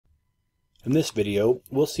In this video,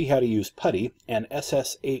 we'll see how to use PuTTY and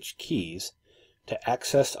SSH keys to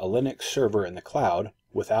access a Linux server in the cloud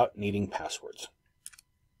without needing passwords.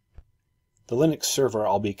 The Linux server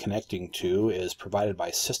I'll be connecting to is provided by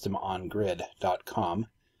systemongrid.com.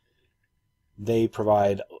 They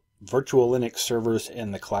provide virtual Linux servers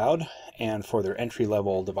in the cloud, and for their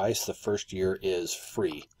entry-level device, the first year is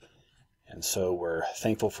free. And so we're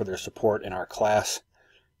thankful for their support in our class.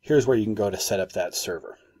 Here's where you can go to set up that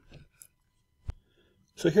server.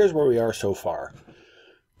 So here's where we are so far.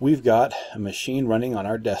 We've got a machine running on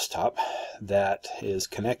our desktop that is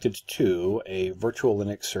connected to a virtual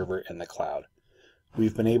Linux server in the cloud.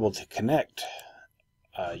 We've been able to connect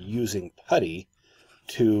using PuTTY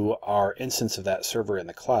to our instance of that server in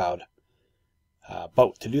the cloud.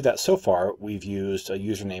 But to do that so far, we've used a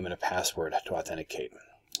username and a password to authenticate.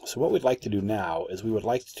 So what we'd like to do now is we would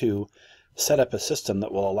like to set up a system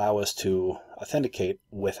that will allow us to authenticate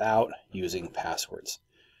without using passwords.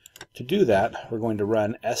 To do that, we're going to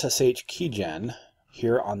run SSH Keygen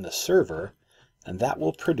here on the server, and that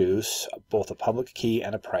will produce both a public key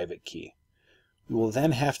and a private key. We will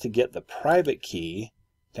then have to get the private key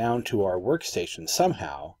down to our workstation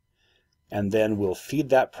somehow, and then we'll feed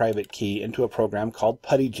that private key into a program called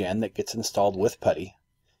PuTTYgen that gets installed with PuTTY,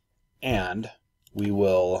 and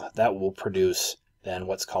that will produce then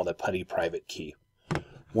what's called a PuTTY private key.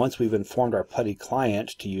 Once we've informed our PuTTY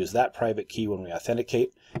client to use that private key when we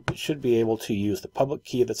authenticate, it should be able to use the public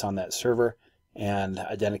key that's on that server and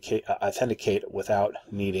authenticate without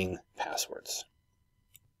needing passwords.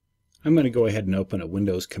 I'm going to go ahead and open a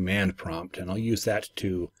Windows command prompt, and I'll use that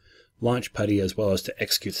to launch PuTTY as well as to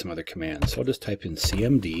execute some other commands. So I'll just type in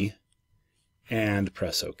cmd and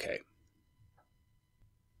press OK.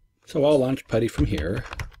 So I'll launch PuTTY from here.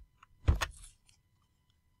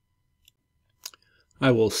 I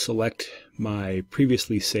will select my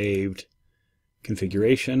previously saved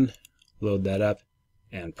configuration, load that up,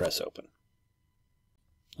 and press open.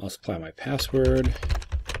 I'll supply my password,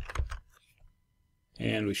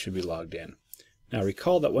 and we should be logged in. Now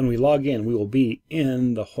recall that when we log in, we will be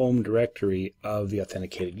in the home directory of the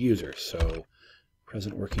authenticated user. So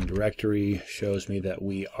present working directory shows me that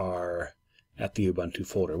we are at the Ubuntu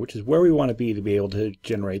folder, which is where we want to be able to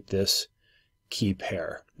generate this key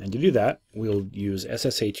pair. And to do that, we'll use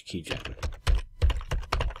SSH Keygen.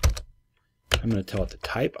 I'm going to tell it the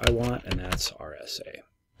type I want, and that's RSA.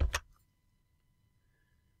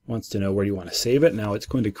 Wants to know where you want to save it. Now it's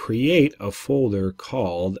going to create a folder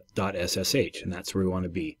called .ssh, and that's where we want to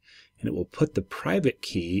be. And it will put the private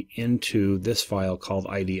key into this file called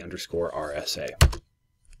ID_RSA.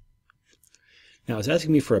 Now it's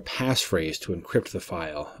asking me for a passphrase to encrypt the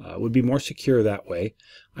file. It would be more secure that way.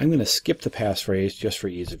 I'm going to skip the passphrase just for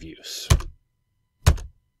ease of use.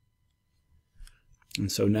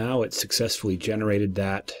 And so now it's successfully generated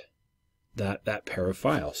that pair of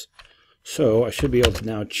files. So I should be able to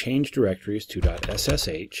now change directories to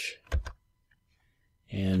 .ssh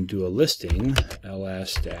and do a listing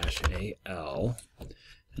ls-al,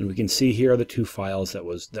 and we can see here are the two files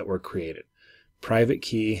that were created. Private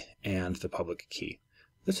key and the public key.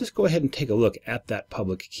 Let's just go ahead and take a look at that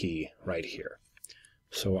public key right here.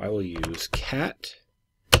 So I will use cat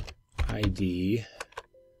id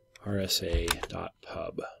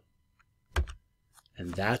rsa.pub, and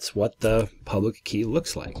that's what the public key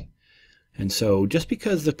looks like. And so just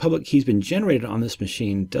because the public key's been generated on this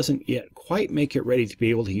machine doesn't yet quite make it ready to be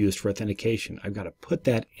able to use for authentication. I've got to put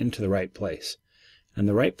that into the right place. And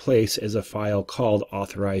the right place is a file called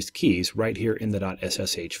authorized keys right here in the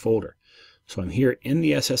 .ssh folder. So I'm here in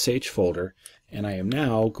the SSH folder, and I am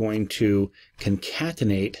now going to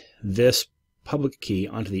concatenate this public key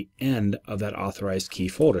onto the end of that authorized key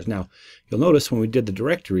folder. Now, you'll notice when we did the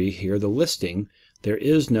directory here, the listing, there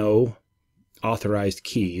is no authorized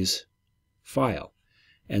keys file.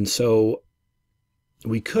 And so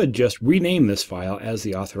we could just rename this file as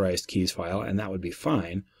the authorized keys file, and that would be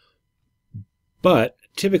fine. But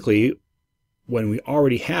typically, when we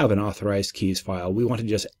already have an authorized keys file, we want to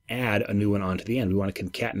just add a new one onto the end. We want to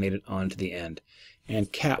concatenate it onto the end.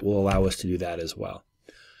 And cat will allow us to do that as well.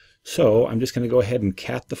 So I'm just going to go ahead and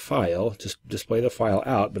cat the file, just display the file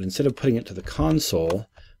out, but instead of putting it to the console,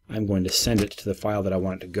 I'm going to send it to the file that I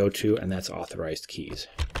want it to go to, and that's authorized keys.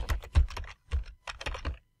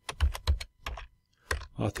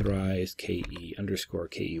 Authorized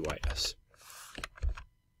KE_KEYS.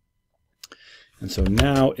 And so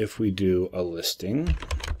now if we do a listing,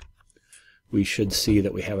 we should see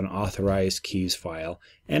that we have an authorized keys file.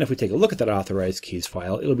 And if we take a look at that authorized keys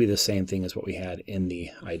file, it'll be the same thing as what we had in the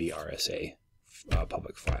ID_RSA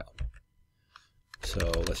public file.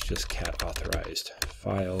 So let's just cat authorized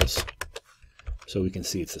files. so we can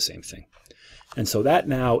see it's the same thing. And so that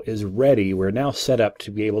now is ready. We're now set up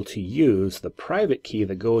to be able to use the private key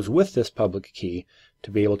that goes with this public key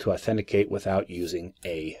to be able to authenticate without using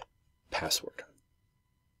a password.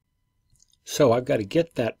 So I've got to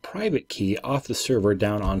get that private key off the server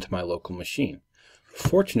down onto my local machine.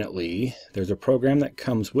 Fortunately, there's a program that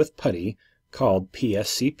comes with PuTTY called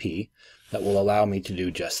PSCP that will allow me to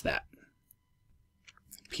do just that.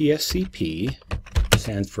 PSCP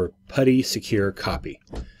stands for PuTTY Secure Copy.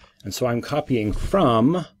 And so I'm copying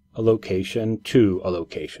from a location to a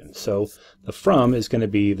location. So the from is going to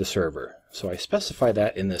be the server. So I specify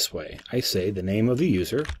that in this way. I say the name of the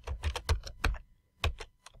user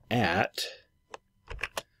at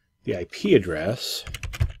the IP address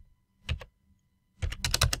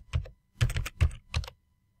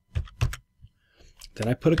then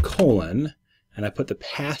I put a colon and I put the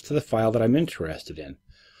path to the file that I'm interested in.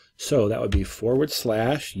 So that would be / home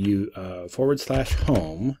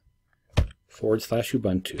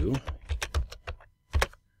 /Ubuntu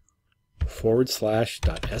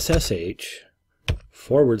 /.ssh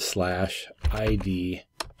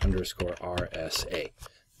 /ID_RSA.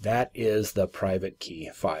 That is the private key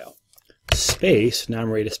file. Space, now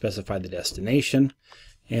I'm ready to specify the destination,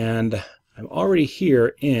 and I'm already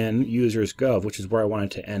here in users.gov, which is where I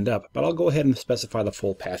wanted to end up, but I'll go ahead and specify the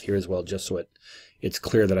full path here as well, just so it's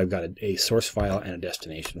clear that I've got a source file and a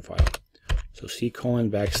destination file. So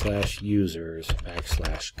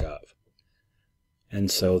C:\users\gov. And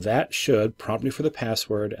so that should prompt me for the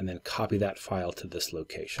password and then copy that file to this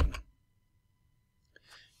location.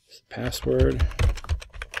 It's the password.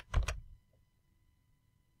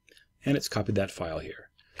 And it's copied that file here.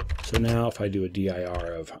 So now if I do a dir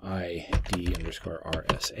of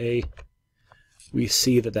ID_RSA, we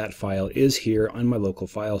see that that file is here on my local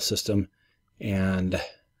file system, and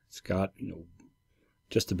it's got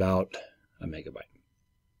just about a megabyte.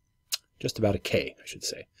 Just about a K, I should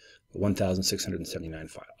say. 1,679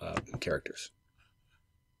 characters.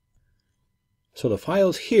 So the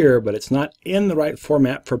file's here, but it's not in the right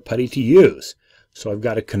format for PuTTY to use. So I've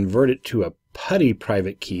got to convert it to a PuTTY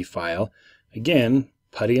private key file. Again,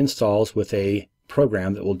 PuTTY installs with a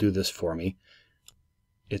program that will do this for me.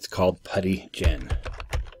 It's called PuTTYGen.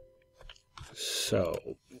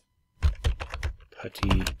 So,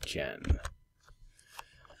 PuTTYGen.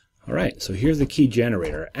 All right, so here's the key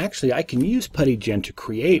generator. Actually, I can use PuTTYGen to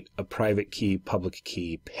create a private key, public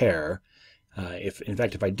key pair. In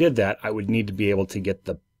fact, if I did that, I would need to be able to get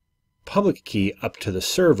the public key up to the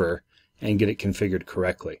server and get it configured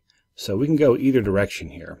correctly. So we can go either direction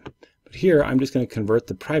here. But here, I'm just going to convert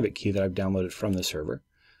the private key that I've downloaded from the server.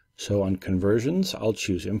 So on conversions, I'll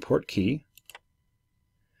choose import key.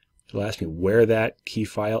 It'll ask me where that key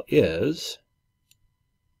file is.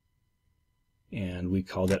 And we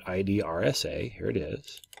called it ID_RSA. Here it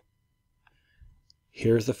is.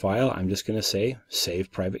 Here's the file. I'm just going to say save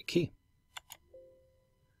private key.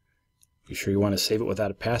 You sure you want to save it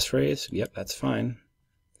without a passphrase? Yep, that's fine.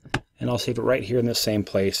 And I'll save it right here in the same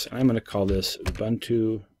place. I'm going to call this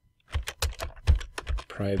Ubuntu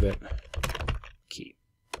private key.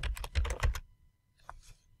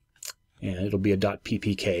 And it'll be a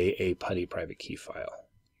 .ppk, a PuTTY private key file.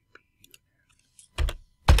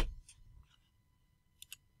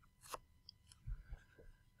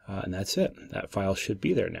 And that's it. That file should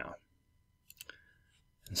be there now.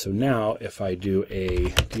 And so now if I do a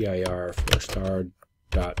dir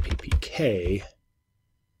 /*.ppk,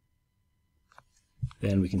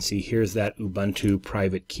 then we can see here's that Ubuntu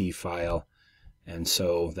private key file. And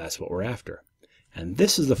so that's what we're after. And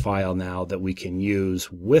this is the file now that we can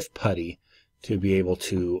use with PuTTY to be able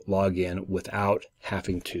to log in without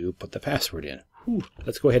having to put the password in. Whew.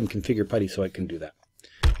 Let's go ahead and configure PuTTY so I can do that.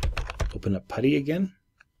 Open up PuTTY again.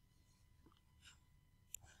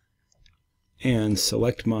 And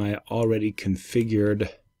select my already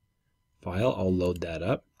configured file. I'll load that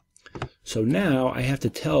up. So now I have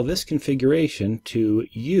to tell this configuration to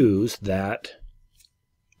use that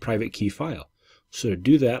private key file. So to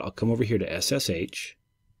do that, I'll come over here to SSH,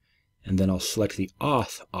 and then I'll select the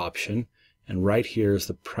auth option, and right here is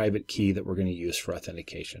the private key that we're going to use for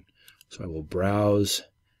authentication. So I will browse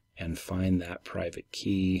and find that private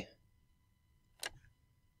key.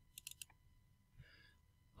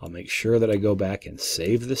 I'll make sure that I go back and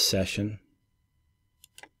save this session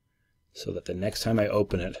so that the next time I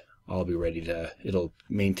open it, I'll be ready to, it'll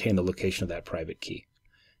maintain the location of that private key.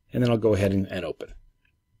 And then I'll go ahead and open.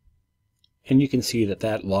 And you can see that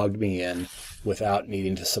that logged me in without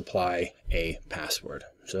needing to supply a password.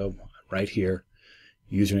 So right here,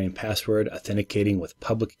 username, password, authenticating with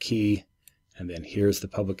public key, and then here's the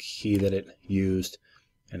public key that it used.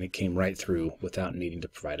 and it came right through without needing to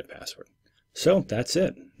provide a password. So that's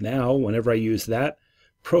it. Now, whenever I use that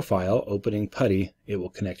profile opening PuTTY, it will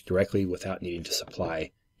connect directly without needing to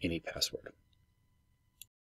supply any password.